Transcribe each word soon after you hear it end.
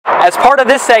As part of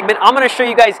this segment, I'm going to show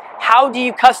you guys how do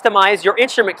you customize your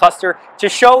instrument cluster to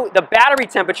show the battery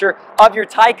temperature of your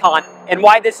Taycan and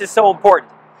why this is so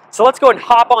important. So let's go and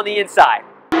hop on the inside.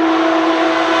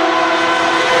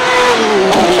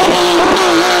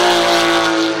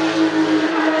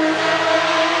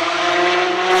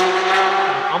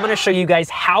 I'm going to show you guys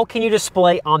how can you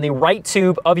display on the right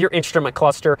tube of your instrument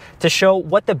cluster to show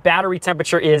what the battery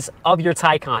temperature is of your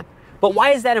Taycan. But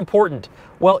why is that important?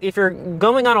 Well, if you're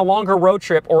going on a longer road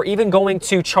trip or even going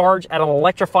to charge at an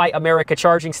Electrify America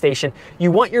charging station,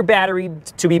 you want your battery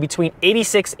to be between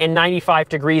 86 and 95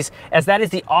 degrees, as that is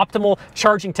the optimal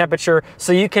charging temperature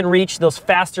so you can reach those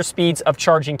faster speeds of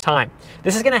charging time.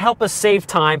 This is going to help us save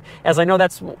time, as I know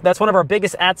that's one of our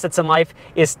biggest assets in life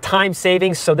is time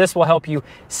savings, so this will help you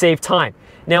save time.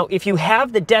 Now, if you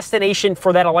have the destination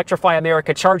for that Electrify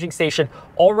America charging station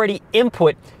already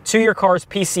input to your car's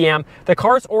PCM, the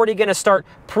car's already going to start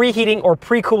preheating or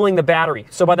pre-cooling the battery.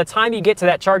 So by the time you get to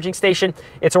that charging station,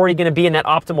 it's already going to be in that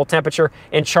optimal temperature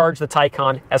and charge the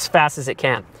Taycan as fast as it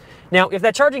can. Now, if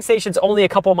that charging station's only a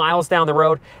couple miles down the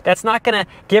road, that's not going to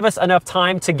give us enough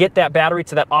time to get that battery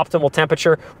to that optimal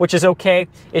temperature, which is okay.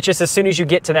 It's just as soon as you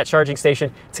get to that charging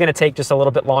station, it's going to take just a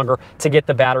little bit longer to get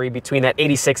the battery between that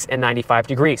 86 and 95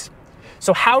 degrees.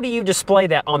 So how do you display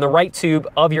that on the right tube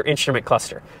of your instrument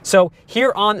cluster? So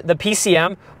here on the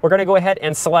PCM, we're going to go ahead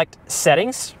and select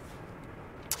Settings.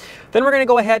 Then we're going to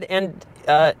go ahead and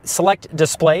select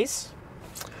Displays.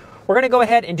 We're going to go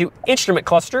ahead and do Instrument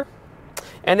Cluster.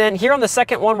 And then here on the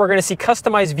second one, we're going to see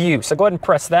Customize View. So go ahead and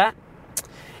press that.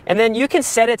 And then you can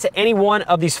set it to any one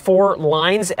of these 4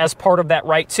 lines as part of that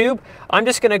right tube. I'm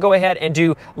just going to go ahead and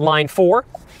do line 4.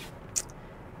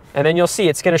 And then you'll see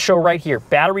it's going to show right here,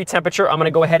 battery temperature. I'm going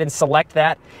to go ahead and select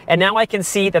that. And now I can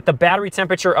see that the battery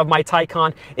temperature of my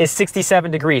Taycan is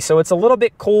 67 degrees. So it's a little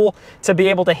bit cool to be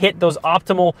able to hit those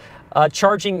optimal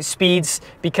charging speeds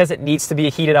because it needs to be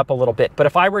heated up a little bit. But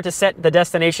if I were to set the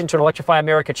destination to an Electrify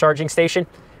America charging station,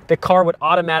 the car would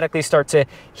automatically start to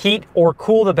heat or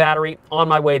cool the battery on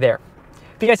my way there.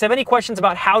 If you guys have any questions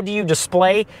about how do you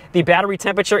display the battery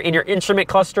temperature in your instrument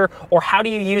cluster or how do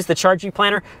you use the charging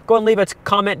planner, go and leave a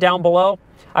comment down below.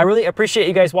 I really appreciate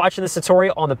you guys watching this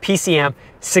tutorial on the PCM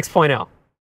 6.0.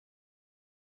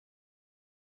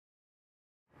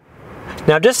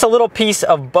 Now, just a little piece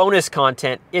of bonus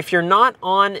content. If you're not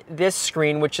on this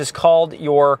screen, which is called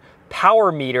your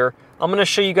power meter, I'm going to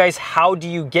show you guys how do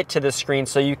you get to this screen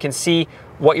so you can see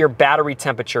what your battery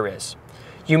temperature is.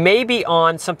 You may be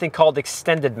on something called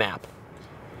Extended Map.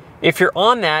 If you're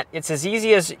on that, it's as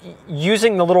easy as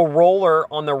using the little roller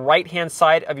on the right-hand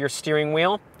side of your steering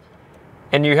wheel,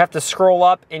 and you have to scroll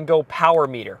up and go Power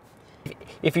Meter.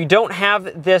 If you don't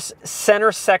have this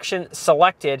center section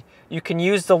selected, you can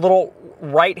use the little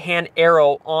right-hand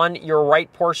arrow on your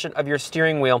right portion of your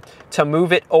steering wheel to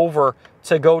move it over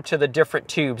to go to the different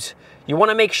tubes. You want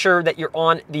to make sure that you're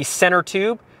on the center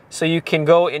tube, so you can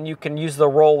go and you can use the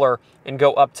roller and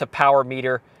go up to Power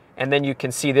Meter, and then you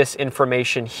can see this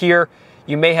information here.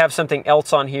 You may have something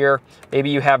else on here. Maybe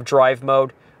you have Drive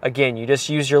Mode. Again, you just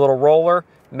use your little roller,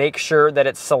 make sure that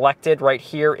it's selected right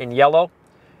here in yellow.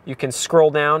 You can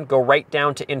scroll down, go right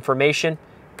down to Information,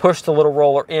 push the little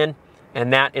roller in,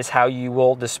 and that is how you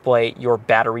will display your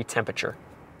battery temperature.